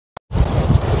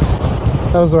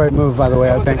That was the right move, by the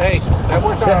way, I think. Hey, that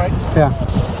worked all right. Yeah.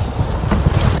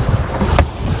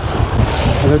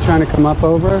 Are they trying to come up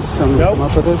over us? Nope. Come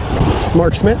up with us? It's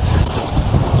Mark Smith.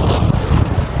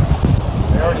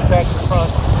 They already taxed the front.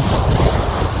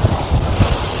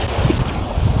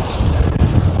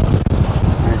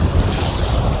 Nice.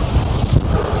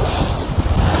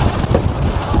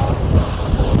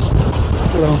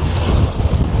 Hello.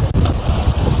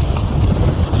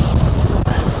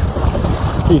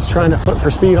 He's trying to foot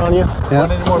for speed on you. Yeah,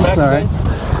 Want any more that's max all right.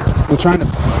 I'm trying to.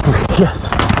 Yes.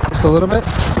 Just a little bit?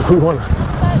 We want to.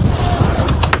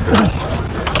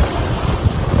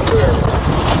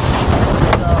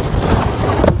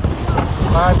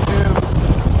 5, 2,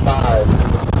 5,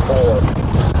 4,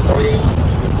 3.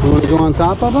 You want to go on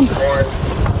top of them? 1.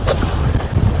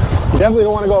 You definitely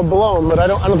don't want to go below him, but I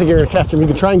don't think you're going to catch him. You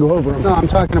can try and go over him. No, I'm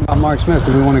talking about Mark Smith.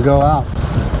 Do we want to go out?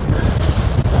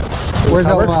 Where's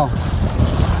LOL?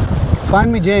 Find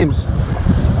me James.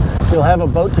 You'll have a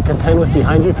boat to contend with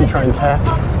behind you if you try and tack.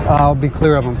 I'll be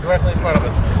clear of him. Directly in front of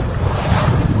us.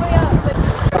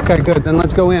 Okay, good. Then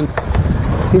let's go in.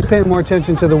 He's paying more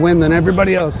attention to the wind than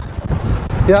everybody else.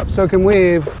 Yep, so can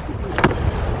we.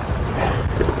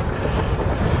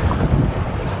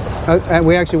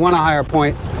 We actually want a higher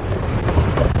point.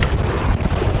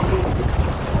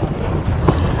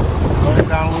 Going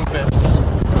down a little bit.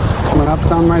 Coming up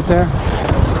some right there.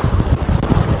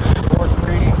 4,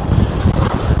 3.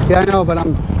 Yeah, I know, but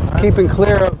I'm keeping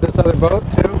clear of this other boat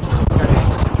too.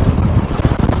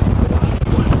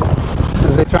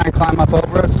 As they try and climb up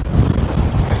over us.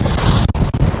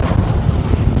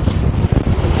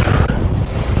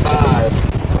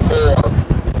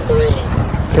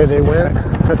 Okay, they went.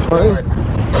 That's fine.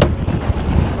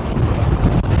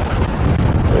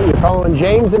 You're following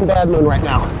James and Bad Moon right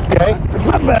now. Okay? It's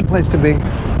not a bad place to be.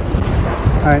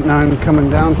 All right, now I'm coming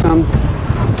down some.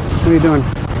 What are you doing?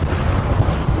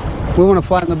 We want to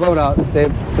flatten the boat out,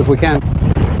 Dave, if we can.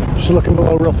 Just looking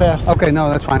below real fast. Okay, no,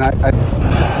 that's fine. It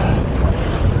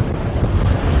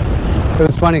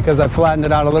was funny because I flattened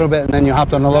it out a little bit and then you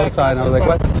hopped on the low side and I was like,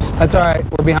 what? That's all right.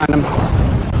 We're behind them.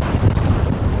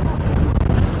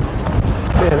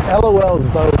 Man, LOL's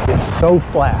boat is so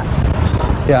flat.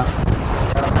 Yeah.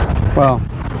 Well,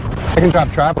 I can drop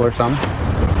travel or something.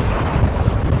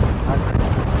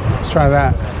 Let's try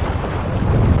that.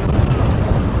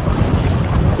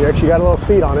 You actually got a little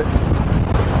speed on it.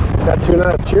 Got 2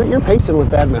 knots. You're pacing with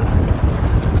Bad Moon.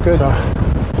 It's good. So,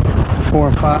 4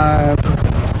 or 5.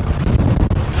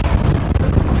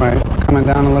 Right, coming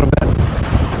down a little bit.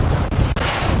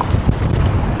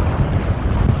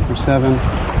 4, 7.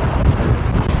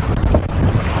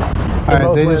 All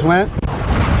right, they just went.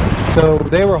 So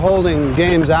they were holding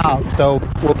James out. So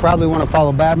we'll probably want to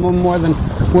follow Bad Moon more than.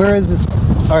 Where is this?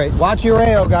 All right, watch your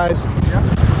AO, guys.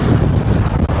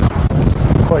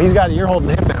 well, he's got it. You're holding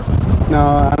him now. No,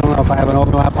 I don't know if I have an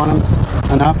overlap on him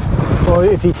enough. Well,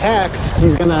 if he tacks,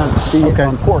 he's gonna be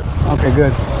on port. Okay,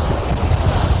 good.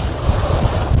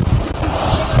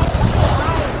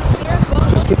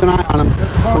 Just keep an eye on him.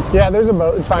 Yeah, there's a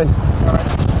boat. It's fine. All right.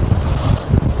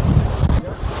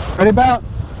 Ready about?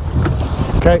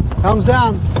 Okay. Helm's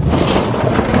down.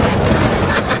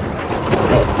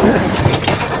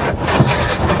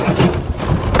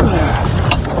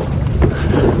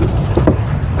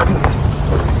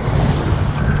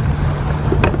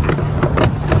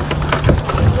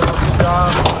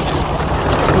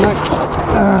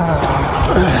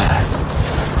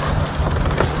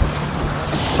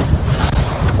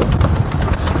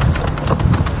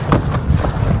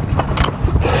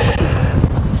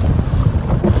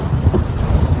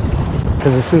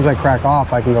 Because as soon as I crack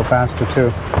off, I can go faster too.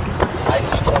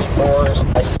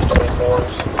 IC-24s,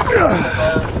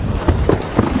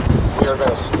 IC-24s. We are going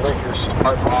to split your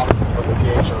start off from the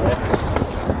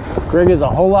PHRX. Greg is a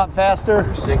whole lot faster.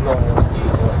 Your signal will be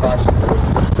faster.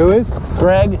 Who is?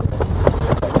 Greg.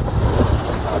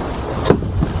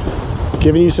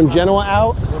 Giving you some Genoa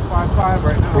out. We're 5-5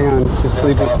 right now. Hang on, just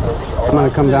sleep it. I'm going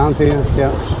to come down to you.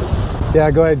 Yeah. Yeah,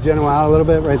 go ahead, Genoa out a little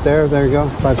bit right there. There you go.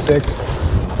 5-6.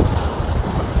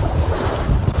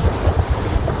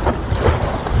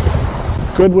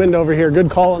 Good wind over here. Good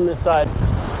call on this side.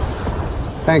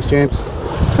 Thanks, James.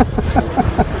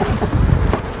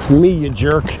 Me, you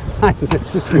jerk.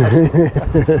 It's just all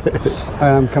right,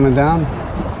 I'm coming down.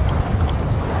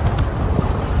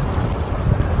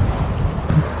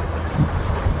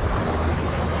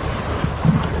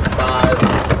 Five,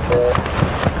 4,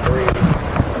 3,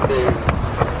 2,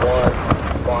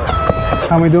 1.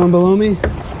 How we doing below me?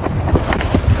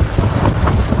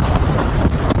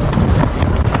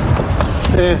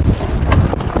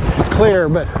 Clear,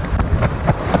 but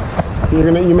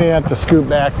You may have to scoot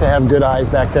back to have good eyes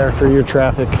back there for your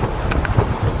traffic.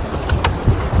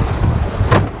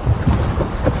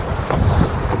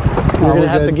 You're gonna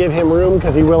have to give him room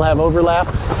because he will have overlap.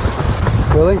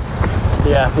 Really?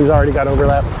 Yeah, he's already got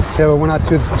overlap. Yeah, but we're not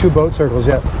two boat circles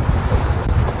yet.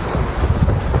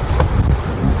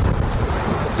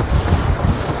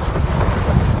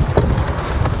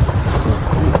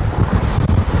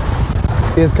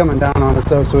 He is coming down on us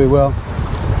though, so we will.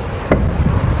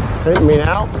 Okay, main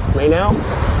out, main out.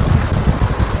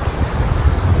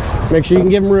 Make sure you can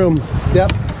give him room.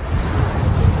 Yep.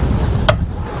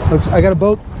 Looks, I got a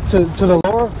boat to the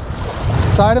lower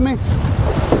side of me.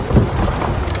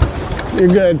 You're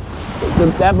good.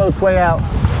 That boat's way out.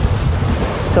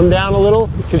 Come down a little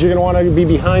because you're going to want to be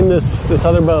behind this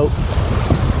other boat.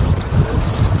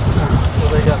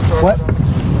 What?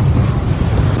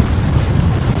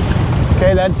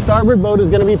 Okay, that starboard boat is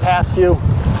going to be past you.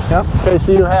 Yep. Okay,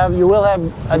 so you will have,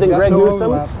 I think, Greg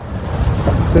Newsom.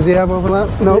 Does he have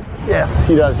overlap? Nope. Yes,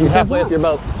 he does. He's halfway up your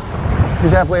boat.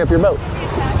 He's halfway up your boat.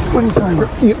 What are you talking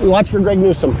about? Watch for Greg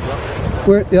Newsom.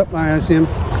 Where? Yep, all right, I see him.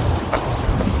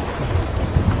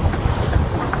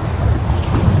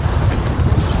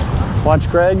 Watch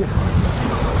Greg.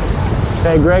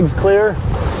 Okay, Greg's clear.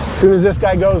 As soon as this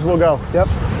guy goes, we'll go. Yep.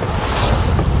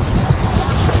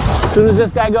 As soon as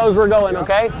this guy goes, we're going,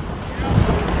 okay?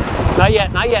 Not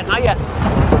yet, not yet, not yet.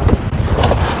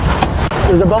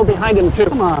 There's a boat behind him, too.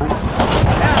 Come on.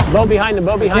 Boat behind him,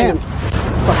 boat behind him.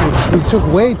 Fucking, he took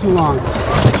way too long.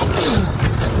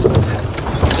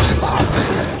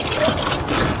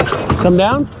 Come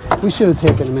down. We should have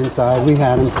taken him inside. We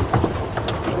had him.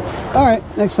 All right,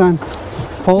 next time.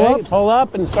 Pull Okay, up. pull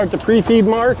up and start the pre-feed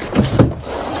mark.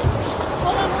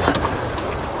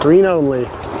 Green only.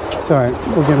 It's all right.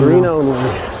 We'll get him Green now. only.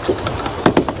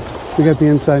 We got the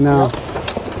inside now.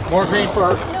 More green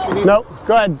first. No,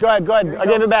 go ahead, go ahead, go ahead. I'll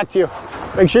give it back to you.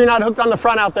 Make sure you're not hooked on the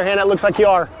front out there, Hannah. It looks like you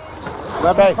are.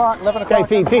 11 Okay. o'clock, 11 o'clock.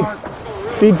 Okay, feed, feed.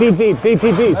 Feed, feed, feed, feed,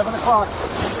 feed, feed. 11 o'clock.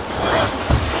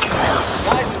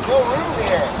 Guys, there's no room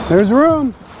here. There's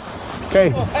room. Okay.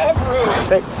 We'll have room.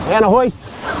 Okay, Hannah, hoist.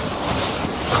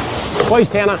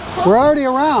 Hoist, Hannah. We're already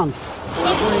around.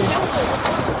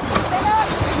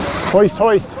 Hoist,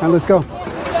 hoist. All right, let's go.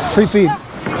 Pre-feed. I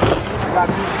got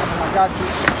you. I got you.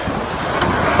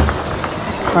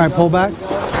 All right, pull back.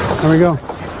 There we go.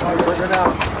 Bring her down.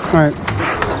 All right.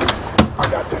 I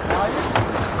got you.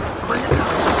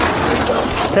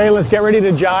 Okay, let's get ready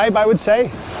to jibe, I would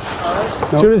say.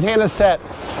 As soon as Hannah's set.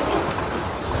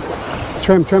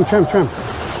 Trim, trim, trim, trim.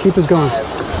 Just keep us going.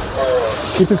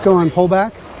 Keep us going. Pull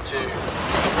back. 2, 1.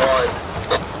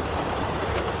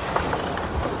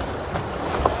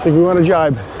 I think we want to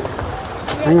jibe.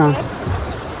 Hang on.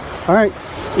 All right.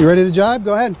 You ready to jibe?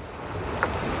 Go ahead.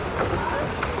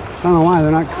 I don't know why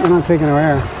they're not taking our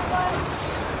air.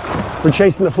 We're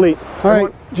chasing the fleet. All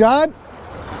right, jibe.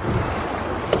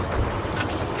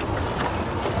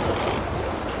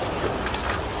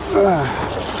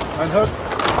 Unhook.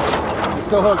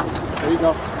 Still hooked. There you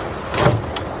go.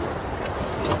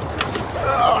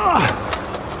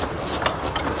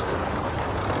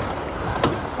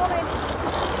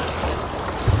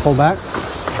 Pull back.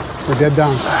 We're dead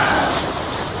down.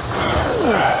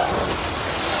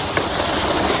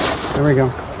 There we go.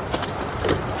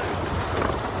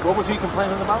 What was he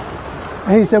complaining about?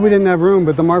 Hey, he said we didn't have room,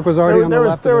 but the mark was already on the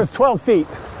left. There of was us. 12 feet.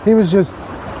 He was just,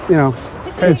 you know.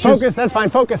 Okay, it's just- focus, that's fine,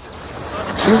 focus.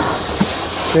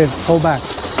 Dave, pull back.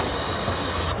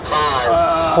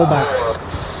 5, Pull back.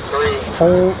 4, 3.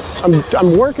 Pull.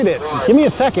 I'm working it. Give me a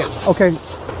second. Okay,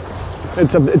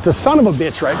 It's a son of a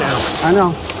bitch right now. I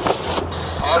know.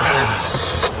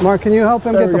 Mark, can you help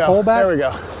him There get we the go. pole back? There we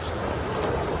go.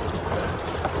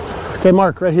 Okay,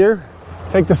 Mark, right here.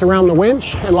 Take this around the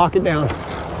winch and lock it down.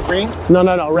 Green. No,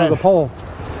 no, no, red. The pole.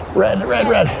 Red, red,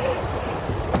 red.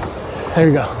 There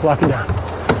you go. Lock it down.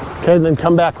 Okay, then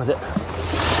come back with it.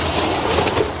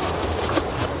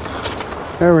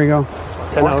 There we go.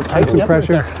 Okay, now tighten some up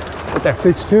pressure. Right there. Right there.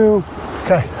 6'2".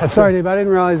 Okay, that's Sorry, good. Dave, I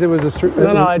didn't realize it was a straight.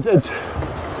 No, no, it's I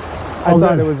all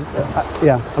thought good. it was,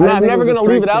 yeah. I'm never going to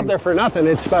leave it out there for nothing.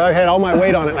 I had all my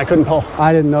weight on it and I couldn't pull.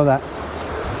 I didn't know that.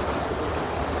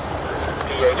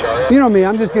 PHRS. You know me,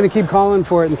 I'm just going to keep calling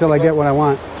for it until I get what I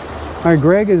want. All right,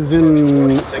 Greg is in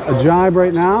a jibe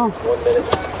right now. 1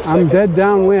 minute. I'm dead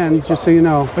downwind, just so you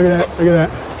know. Look at that, look at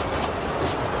that.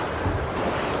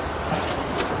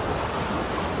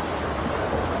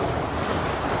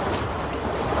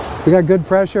 We got good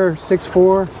pressure,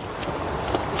 6'4".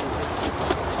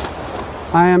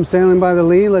 I am sailing by the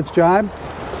lee. Let's jibe.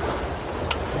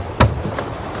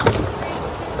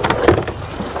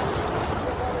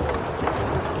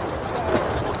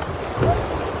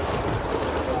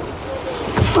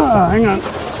 Hang on.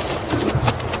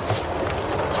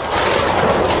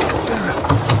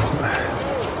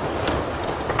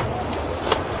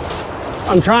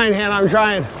 I'm trying, Hannah, I'm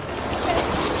trying.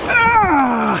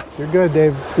 You're good,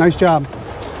 Dave. Nice job.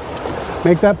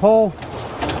 Make that pole.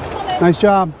 Nice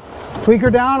job. Tweak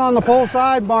her down on the pole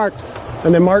side, Mark.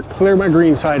 And then Mark, clear my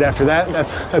green side after that.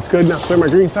 That's good. Now clear my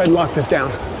green side and lock this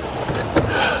down.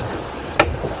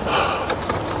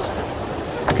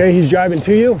 Okay, he's driving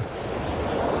to you.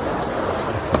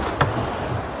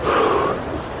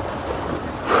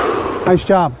 Nice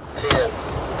job.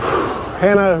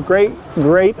 Hannah, great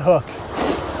hook.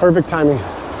 Perfect timing.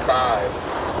 5,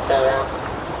 4,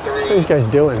 3. What are these guys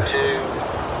doing? 2,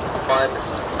 1.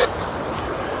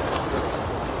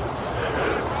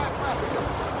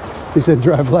 He said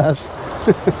drive less.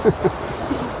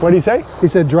 What did he say? He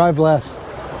said drive less.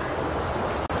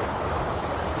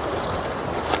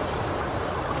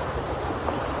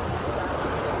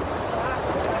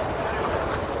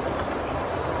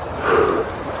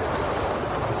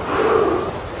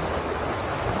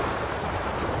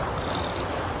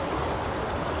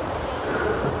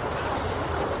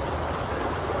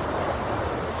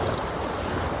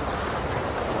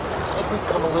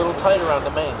 Come a little tighter on the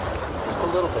main, just a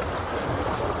little bit.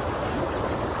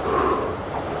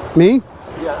 Me?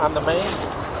 Yeah, on the main,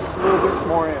 just a little bit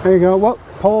more in. There you go. What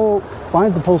pole? Why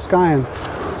is the pole skying?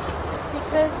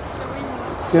 Because the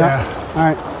wind. Yeah. All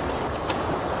right.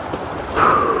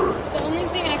 The only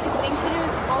thing I could think to do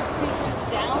is both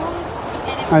creases down.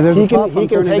 And All right, there's a puff. He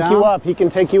can take you up. He can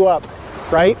take you up,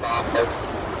 right? 5,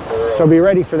 4, So be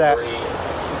ready for that. 3, 2,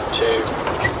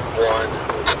 1.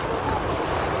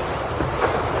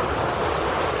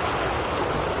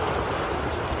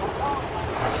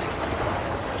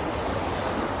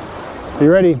 Be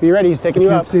ready. Be ready. He's taking you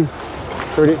Can't up. see.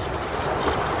 Ready?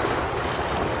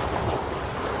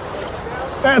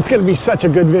 That's going to be such a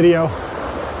good video.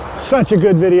 Such a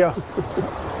good video.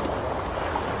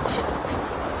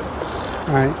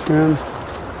 All right, trim.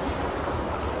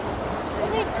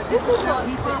 this is fun.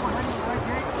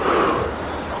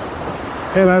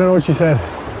 And I don't know what she said.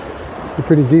 You're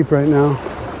pretty deep right now.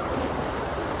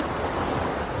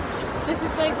 This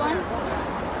is leg one.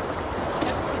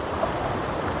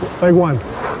 Leg one.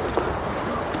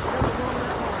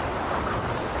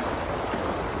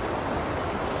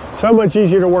 So much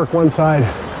easier to work one side.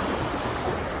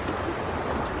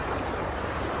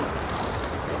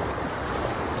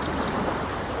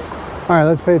 All right,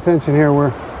 let's pay attention here.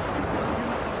 We're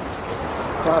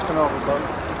Crossing over, bud.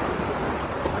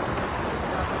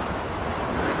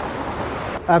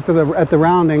 at the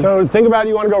rounding. So think about it,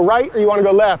 you want to go right or you want to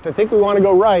go left? I think we want to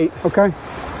go right, Okay.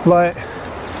 but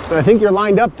I think you're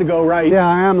lined up to go right. Yeah,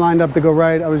 I am lined up to go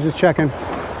right. I was just checking.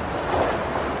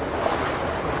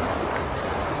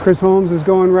 Chris Holmes is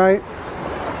going right.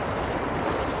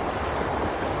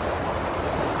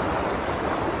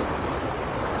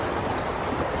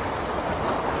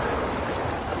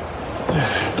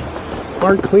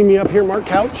 Mark, clean me up here, Mark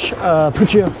Couch.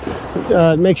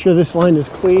 Make sure this line is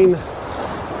clean.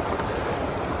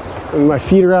 And my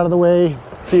feet are out of the way.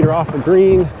 Feet are off the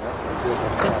green.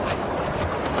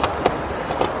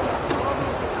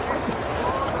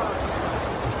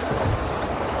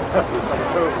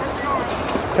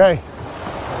 Okay.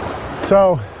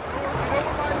 So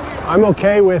I'm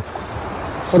okay with,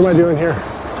 what am I doing here?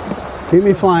 Keep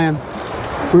me flying.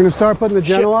 We're gonna start putting the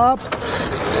Genoa up.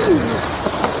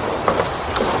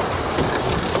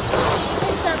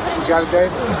 Got it,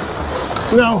 Dave?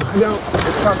 No, I don't.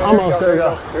 Almost, there you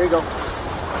go. There you go.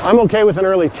 I'm okay with an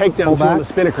early takedown Pull too on back. the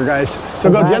spinnaker, guys. So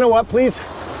Pull go back. Genoa up, please.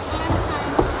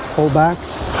 Hold back.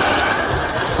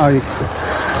 Oh,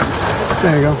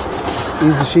 there you go.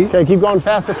 Ease the sheet. Okay, keep going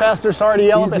faster, faster. Sorry to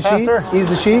yell a Ease bit the sheet. faster. Ease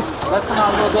the sheet. Let's come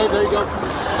out a little, Dave. There you go.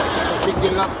 Let's see,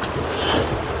 get it up.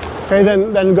 Okay,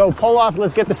 then go pull off.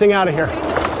 Let's get this thing out of here.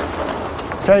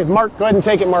 Okay, Mark, go ahead and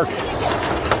take it, Mark.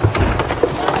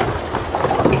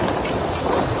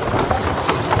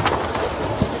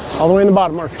 All the way in the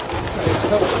bottom, Mark.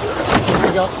 There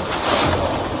you go.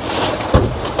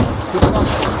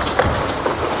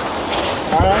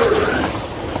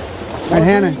 All right,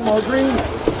 Hannah. More green.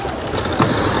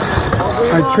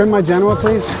 All right, trim my Genoa,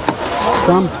 please.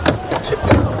 Some.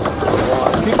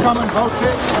 Keep coming, both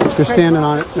kids. They're standing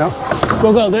on it. No.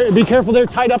 Go. There, be careful. They're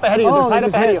tied up ahead of you. Oh, They're tied they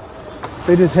up just ahead of hit. you.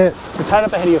 They just hit. They're tied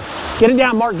up ahead of you. Get it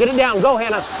down, Mark. Get it down. Go,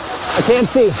 Hannah. I can't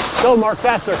see. Go, Mark.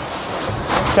 Faster.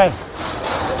 Okay.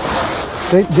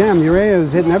 Damn, Urea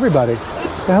is hitting everybody.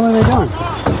 What the hell are they doing?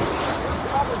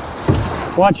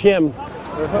 Watch him.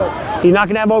 You're not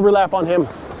going to have overlap on him.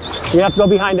 You have to go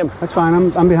behind him. That's fine.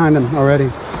 I'm behind him already.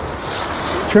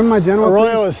 Trim my Genoa.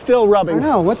 Arroyo is still rubbing. I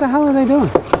know. What the hell are they doing?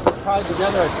 Tied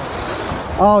together.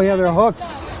 Oh yeah, they're hooked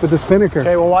with the spinnaker.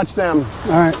 Okay, we'll watch them.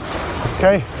 All right.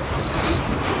 Okay.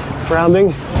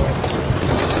 Rounding.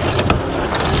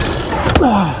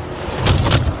 All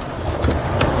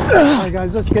right,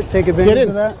 guys. Let's take advantage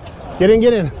of that. Get in,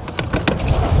 get in.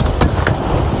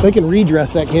 They can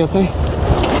redress that, can't they?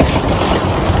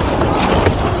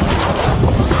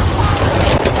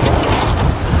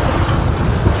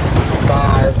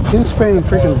 He's spraying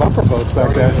freaking bumper boats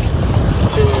back there.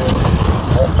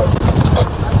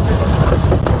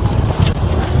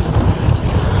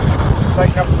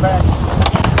 Take up the back.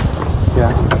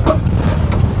 Yeah.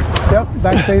 Yep,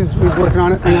 backstage, we're working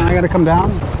on it. Hang on, I gotta come down.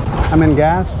 I'm in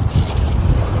gas.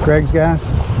 Greg's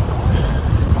gas.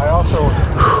 I also.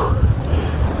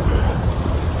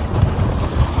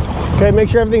 Okay, make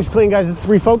sure everything's clean, guys. Let's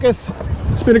refocus.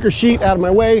 Spinnaker sheet out of my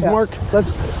way, Yeah. Mark.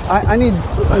 I need,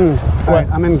 all right,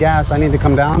 I'm in gas. I need to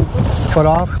come down, foot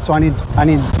off. So I need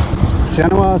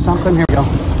Genoa or something. Here we go.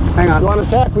 Hang on. You want to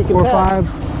attack? We can 4, attack.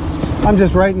 5. I'm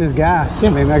just right in his gas.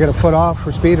 Yeah. Maybe I got a foot off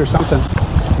for speed or something.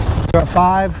 We're at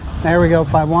 5. There we go,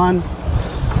 5-1.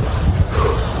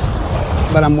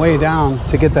 But I'm way down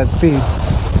to get that speed.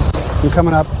 I'm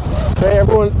coming up. Okay,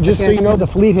 everyone, just so you know, the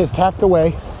fleet has tacked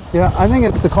away. Yeah, I think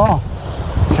it's the call.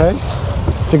 Okay,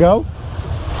 to go?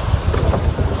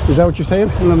 Is that what you're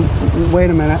saying? Wait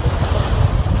a minute.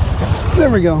 There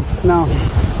we go. Now,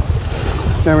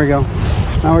 there we go.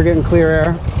 Now we're getting clear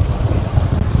air.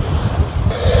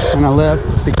 And I lift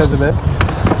because of it.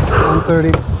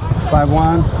 130,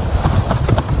 5-1.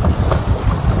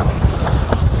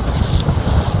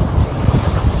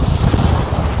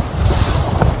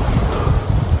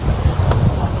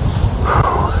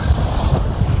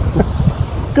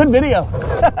 Good video.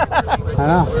 I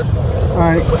know. All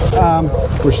right.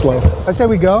 We're slow. I say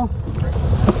we go.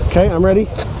 Okay, I'm ready.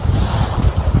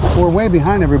 We're way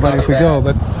behind everybody if we go,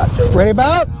 but ready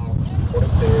about?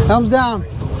 Helms down.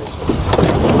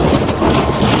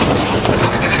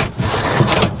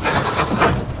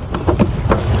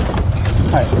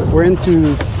 All right, we're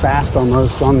into fast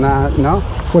almost on that. No?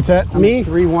 What's that? Me?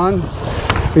 3-1.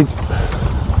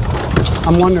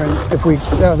 I'm wondering if we,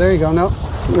 oh, there you go. No,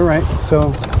 you're right.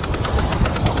 So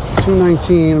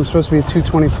 219, I'm supposed to be at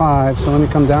 225. So let me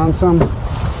come down some.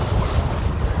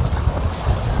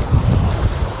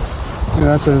 Yeah,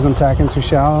 that says I'm tacking too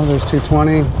shallow. There's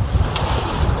 220.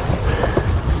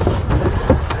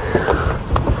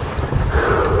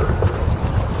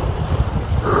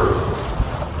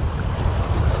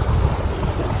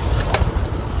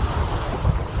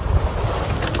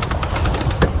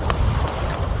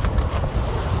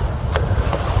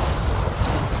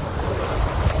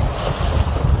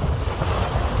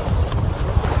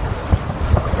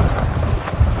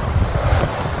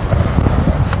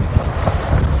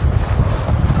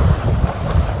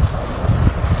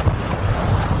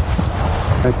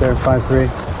 Right there, 5-3.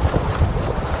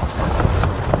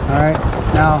 All right,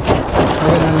 now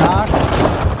we're gonna knock,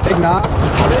 big knock.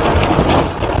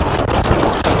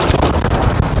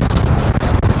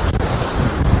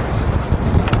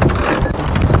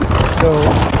 So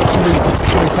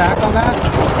should we tack on that?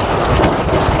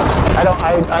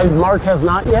 Mark has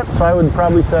not yet, so I would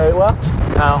probably say, well,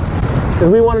 no.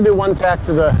 Because we want to do one tack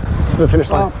to the finish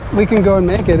line. Well, we can go and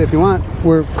make it if you want.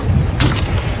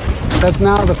 That's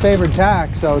now the favored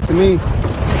tack, so to me.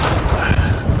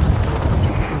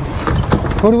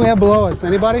 Who do we have below us?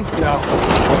 Anybody? No.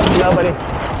 Nobody.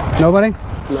 Nobody?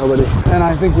 Nobody. And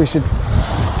I think we should,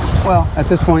 well, at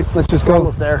this point, let's just We're go.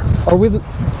 almost there. Are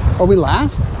we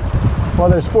last? Well,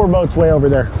 there's 4 boats way over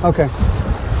there, Okay.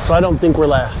 so I don't think we're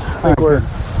last. I think we're No,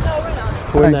 we're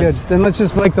not. All right, next. good. Then let's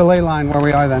just make the ley line where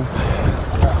we are then.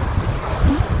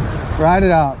 Ride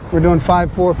it out. We're doing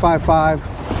 5-4, 5-5.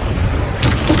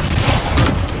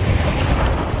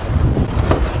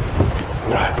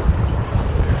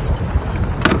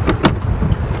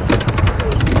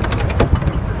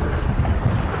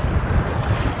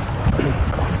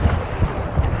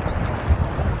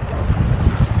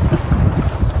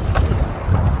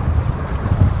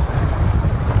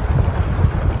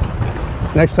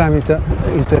 Next time he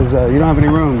says, you don't have any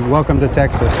room. Welcome to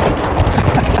Texas.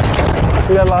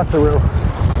 We got lots of room.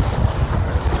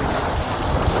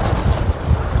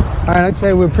 All right, I'd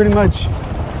say we're pretty much,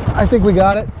 I think we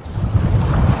got it.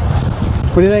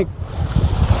 What do you think?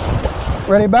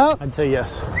 Ready about? I'd say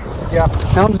yes. Yeah.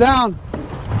 Helms down.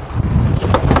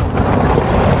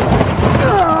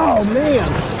 Oh man!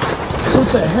 What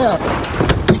the hell?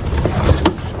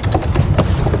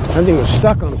 That thing was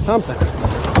stuck on something.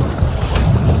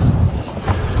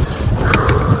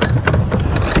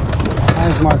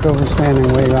 Where's Mark over standing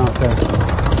way out there?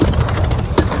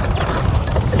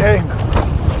 Okay.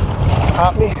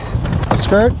 Pop me.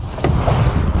 Skirt.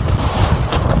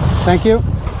 Thank you.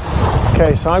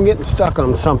 Okay, so I'm getting stuck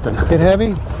on something. Get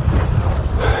heavy.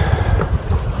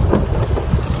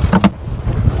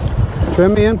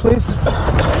 Trim me in, please.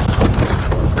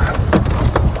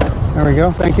 There we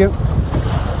go. Thank you.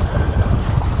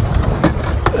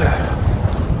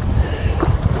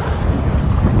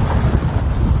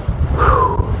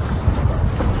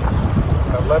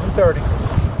 At 11:30.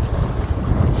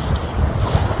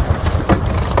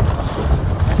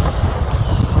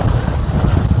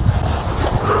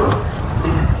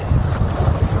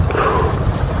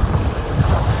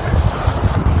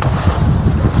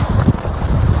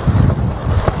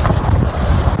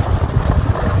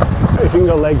 If you can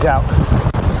go legs out.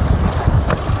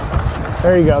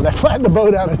 There you go. That flattened the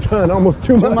boat out a ton, almost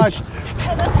too much.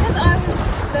 Yeah, that's because I helped with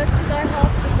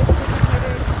the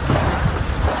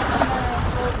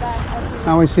superhitter.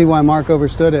 Now we see why Mark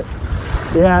overstood it.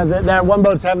 Yeah, that one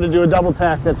boat's having to do a double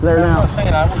tack. That's there now. I was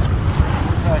saying I was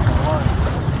like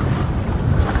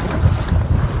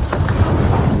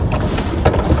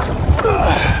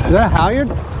Is that a halyard?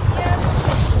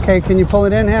 Yeah. Okay, can you pull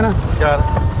it in, Hannah? got it.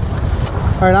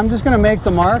 All right, I'm just gonna make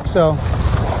the mark, so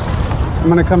I'm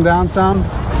gonna come down some.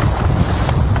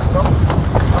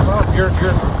 You're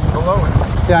below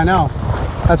it. Yeah, I know.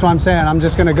 That's what I'm saying. I'm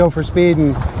just gonna go for speed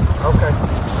and, Okay.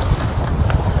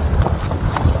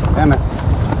 damn it.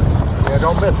 Yeah,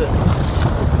 don't miss it.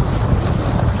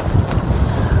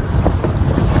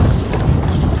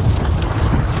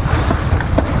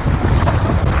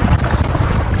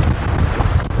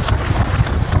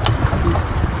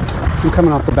 I'm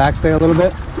coming off the backstay a little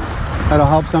bit. That'll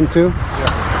help some too.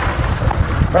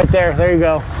 Right there. There you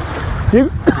go.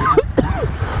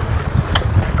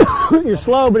 You're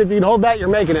slow, but if you can hold that, you're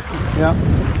making it. Yep.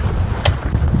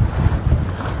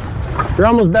 You're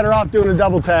almost better off doing a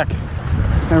double tack.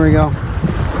 There we go.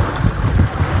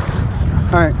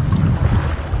 All right.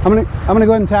 I'm gonna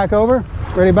go ahead and tack over.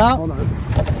 Ready about? Hold on.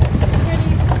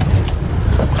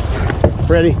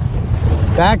 Ready.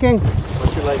 Tacking.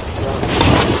 What's your leg?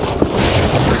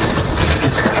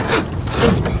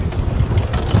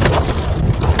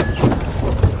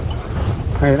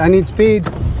 All right, I need speed.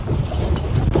 All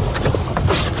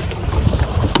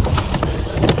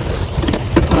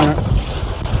right.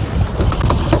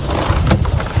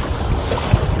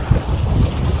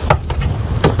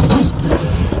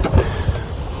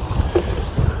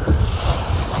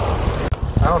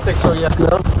 I don't think so yet. No?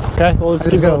 Okay, well, let's I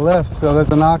keep just got to going. lift, so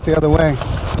that's a knock the other way.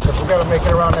 But we got to make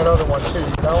it around that other one too,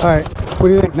 you know? All right, what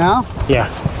do you think now, Yeah.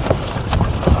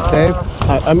 Dave?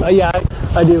 Yeah,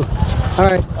 I do. All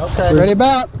right, Okay. ready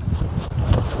about?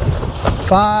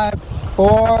 5,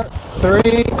 4, 3,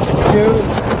 2,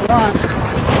 1.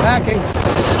 Backing.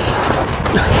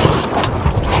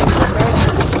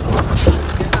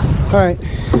 All right,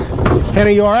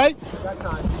 Hannah, you all right?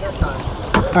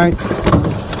 all right.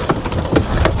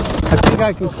 I think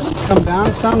I can come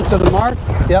down some to the mark.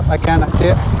 Yep, I can. I see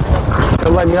it.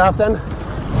 They'll let me off then?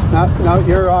 No,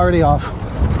 you're already off.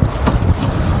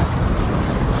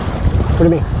 What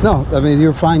do you mean? No, I mean,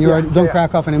 you're fine. You're already, don't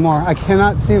crack off anymore. I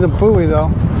cannot see the buoy though.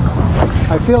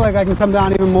 I feel like I can come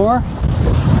down even more.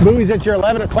 Buoy's at your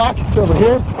 11 o'clock. It's over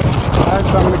here. All right,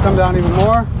 so I'm going to come down even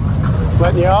more.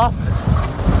 Letting you off.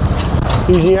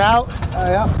 Easing you out.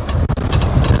 Yeah.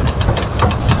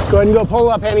 Go ahead and go pull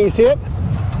up, Hannah. You see it?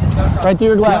 Right through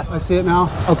your glass. I see it now.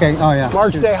 Okay. Oh yeah.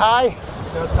 Mark, stay high.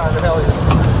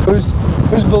 Who's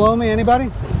below me? Anybody?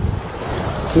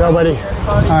 Nobody.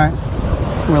 All right.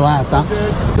 We're last, huh?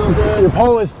 Your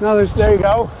pole is. No, there's. There you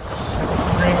go.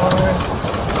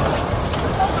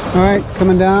 All right,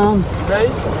 coming down.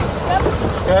 Ready?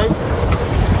 Okay.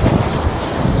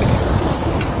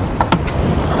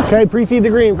 Okay, pre-feed the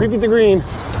green. Pre-feed the green.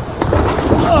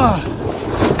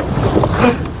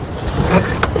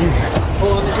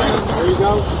 Pull on the green. There you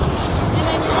go.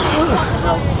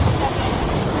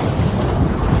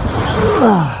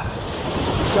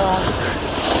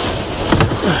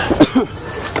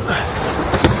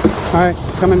 All right,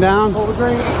 coming down. Pull the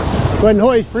green. Go ahead and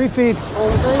hoist. Pre-feed. Pull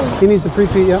the green. He needs the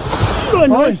pre-feed. Yep. Go ahead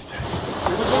and hoist.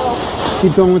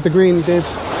 Keep going with the green, Dave.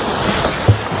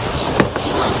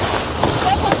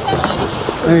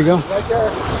 There you go. Right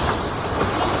there.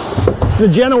 It's the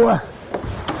Genoa.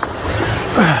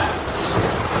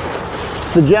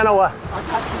 It's the Genoa.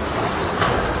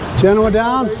 Genoa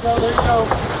down. There you go. There you go.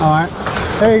 All right.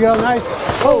 There you go. Nice.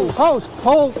 Oh, it's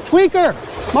pole tweaker.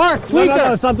 Mark, tweaker.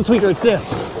 No, it's not the tweaker. It's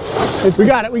this. We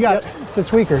got it. We got it. It's the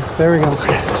tweaker. There we go.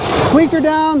 Tweaker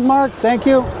down, Mark. Thank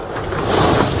you.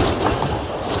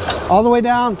 All the way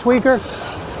down, tweaker.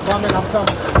 Coming, I'm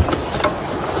coming.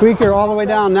 Tweaker, all the way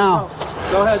down now.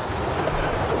 Go ahead.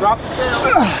 Drop it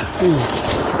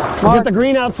down. Mark, Get the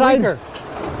green outside. tweaker.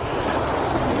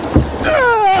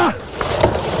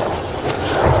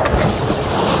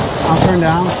 I'll turn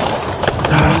down.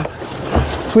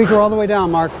 Tweaker all the way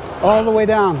down, Mark. All the way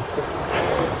down.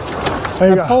 There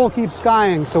you The go. pole keeps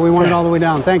skying, so we want it all the way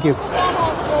down. Thank you.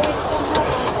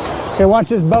 Okay, watch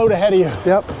this boat ahead of you.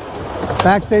 Yep.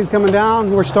 Backstay's coming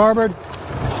down. We're starboard.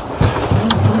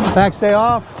 Backstay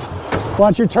off.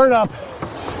 Watch your turn up.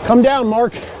 Come down,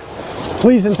 Mark.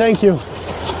 Please and thank you.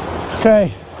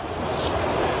 Okay.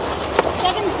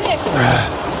 7-6.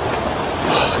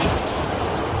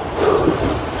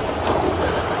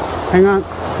 Hang on.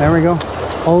 There we go.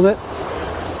 Hold it.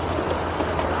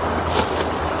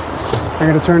 I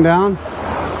gotta turn down.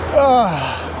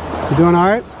 You doing all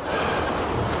right?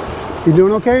 You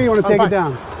doing okay? Or you want to take fine. it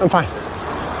down? I'm fine.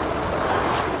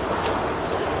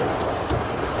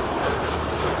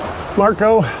 Mark,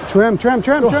 go. Trim, trim,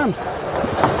 trim, trim.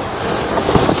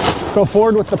 Go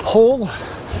forward with the pole.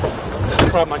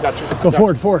 Problem, I got you. Go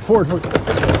forward, forward, forward, forward.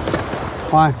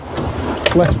 Why?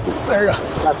 Less. There you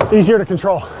go. Easier to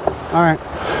control. All right.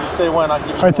 You say when, I'll give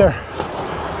you Right there.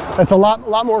 That's a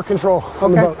lot more control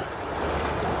on the Okay. boat.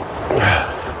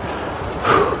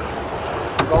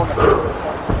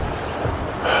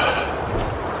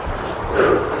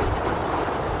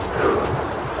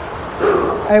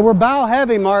 Hey, we're bow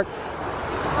heavy, Mark.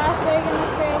 Last leg in the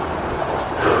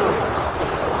crate.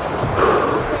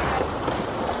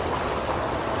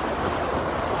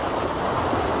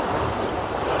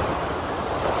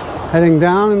 Heading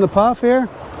down in the puff here.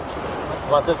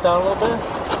 Want this down a little bit?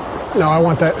 No, I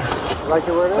want that. Like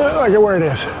it where it is? I like it where it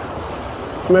is.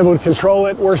 I'm able to control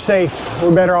it. We're safe.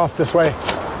 We're better off this way.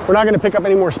 We're not going to pick up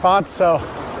any more spots, so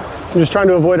I'm just trying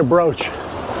to avoid a broach.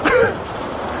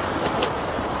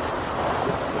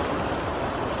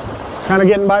 Kind of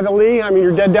getting by the lee. I mean,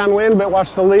 you're dead downwind, but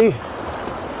watch the lee.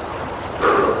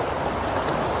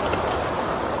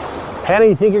 Hannah,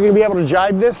 you think you're going to be able to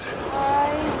jibe this?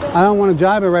 I don't want to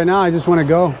jibe it right now. I just want to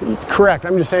go. Correct.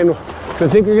 I'm just saying, I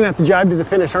think you're going to have to jibe to the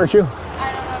finish, aren't you?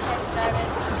 I don't know if I can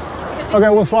drive it. Okay,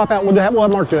 we'll swap out. We'll have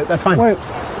Mark do it. That's fine. Wait.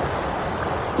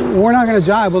 We're not going to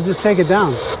jibe. We'll just take it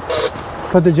down.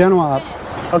 Put the Genoa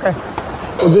up. Okay.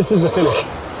 Well, this is the finish.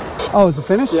 Oh, it's a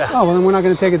finish? Yeah. Oh, well, then we're not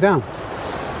going to take it down.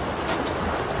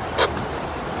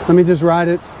 Let me just ride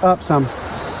it up some.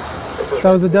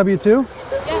 That was a W2?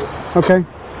 Yeah. Okay.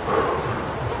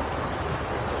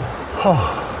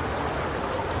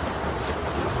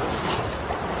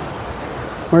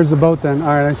 Where's the boat then? All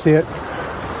right, I see it.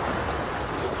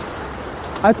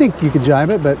 I think you could jibe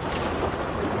it, but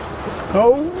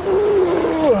Oh.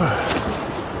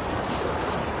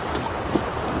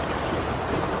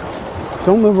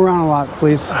 don't move around a lot,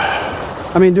 please.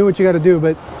 I mean, do what you got to do,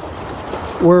 but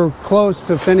we're close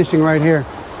to finishing right here.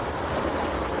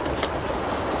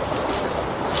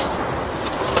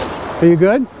 Are you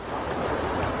good?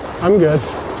 I'm good.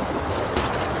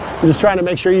 I'm just trying to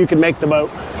make sure you can make the boat.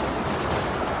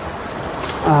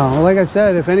 Well, like I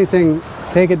said, if anything,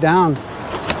 take it down.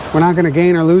 We're not going to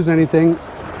gain or lose anything.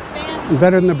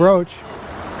 Better than the broach.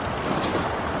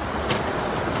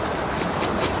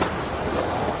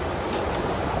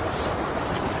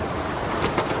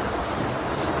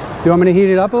 Do you want me to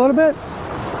heat it up a little bit?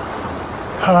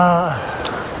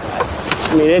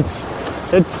 I mean,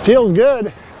 it feels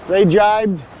good. They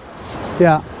jibed.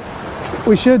 Yeah.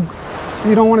 We should.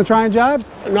 You don't want to try and jibe?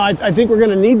 No, I think we're going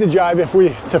to need to jibe to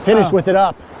finish Oh. with it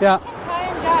up. Yeah. Try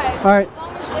and drive. All right. As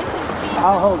long as this is being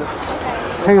I'll hold it.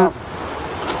 okay. Hang on.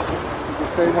 You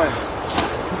say when.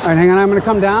 All right, hang on. I'm going to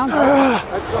come down.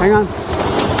 Hang on.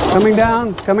 Coming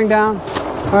down. Coming down.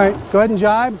 All right. Go ahead and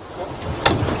jibe.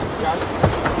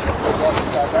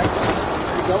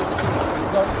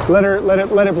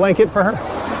 Let it blanket for her.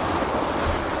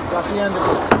 Got the end of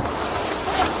it.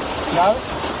 Got it?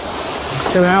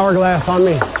 It's an hourglass on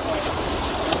me.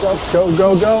 Go,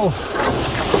 go, go.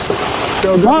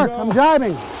 Go, go, Mark, go. I'm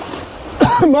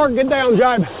jibing. Mark, get down,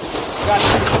 jibe.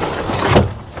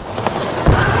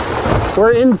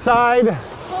 We're inside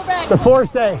Pull back. the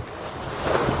forestay.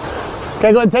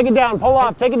 Okay, go ahead, take it down. Pull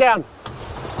off, take it down.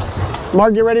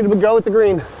 Mark, get ready to go with the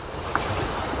green.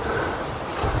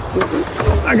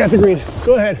 I got the green.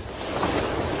 Go ahead.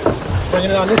 Bringing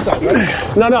it on this side,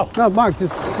 right? No, no. No, Mark,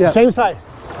 just, yeah. Same side.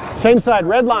 Same side.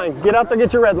 Red line. Get out there,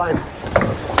 get your red line.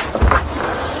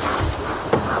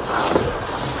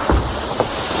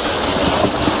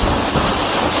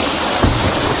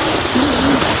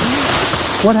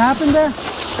 What happened there?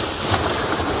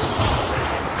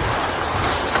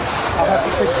 I'll have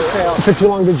to fix the sail. It took too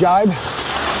long to jibe,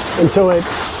 and so it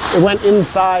went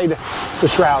inside the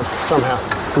shroud somehow.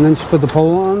 And then just put the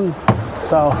pole on.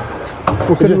 So,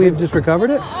 Well, couldn't we have just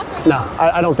recovered it? no,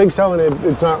 I don't think so, and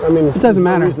it's not. I mean, it doesn't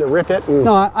matter. No reason to rip it. And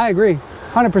No, I agree.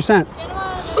 100%.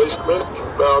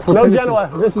 no Genoa.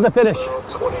 This is the finish.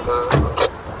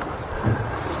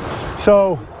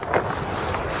 So,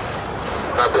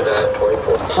 After that,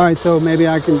 24. All right, so maybe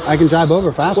I can jibe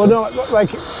over faster. well, no,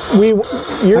 like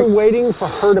you're waiting for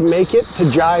her to make it to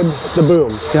jibe the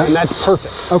boom, Yeah. and that's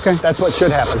perfect. Okay. That's what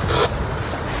should happen.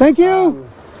 Thank you.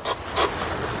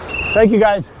 Thank you,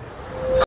 guys.